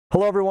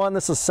Hello everyone,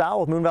 this is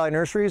Sal with Moon Valley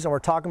Nurseries, and we're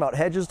talking about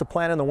hedges to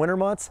plant in the winter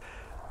months.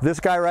 This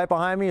guy right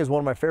behind me is one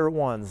of my favorite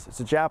ones. It's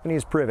a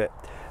Japanese Privet.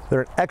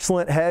 They're an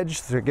excellent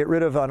hedge to get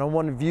rid of an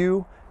unwanted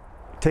view,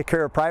 take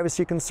care of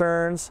privacy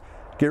concerns,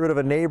 get rid of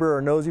a neighbor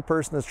or nosy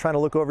person that's trying to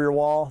look over your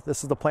wall.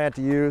 This is the plant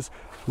to use.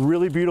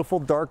 Really beautiful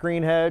dark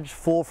green hedge,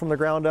 full from the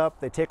ground up.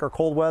 They take our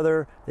cold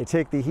weather, they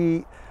take the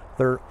heat.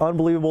 They're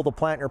unbelievable to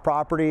plant in your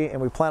property,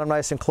 and we plant them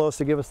nice and close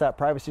to give us that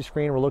privacy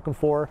screen we're looking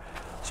for.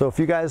 So if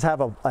you guys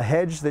have a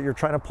hedge that you're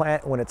trying to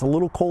plant when it's a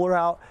little cooler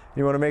out,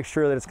 you want to make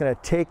sure that it's going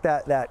to take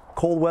that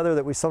cold weather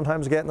that we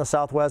sometimes get in the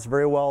Southwest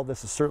very well.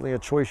 This is certainly a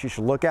choice you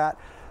should look at.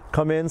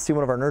 Come in, see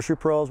one of our nursery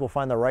pros. We'll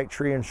find the right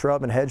tree and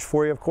shrub and hedge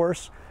for you, of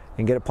course,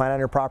 and get it planted on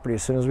your property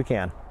as soon as we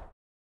can.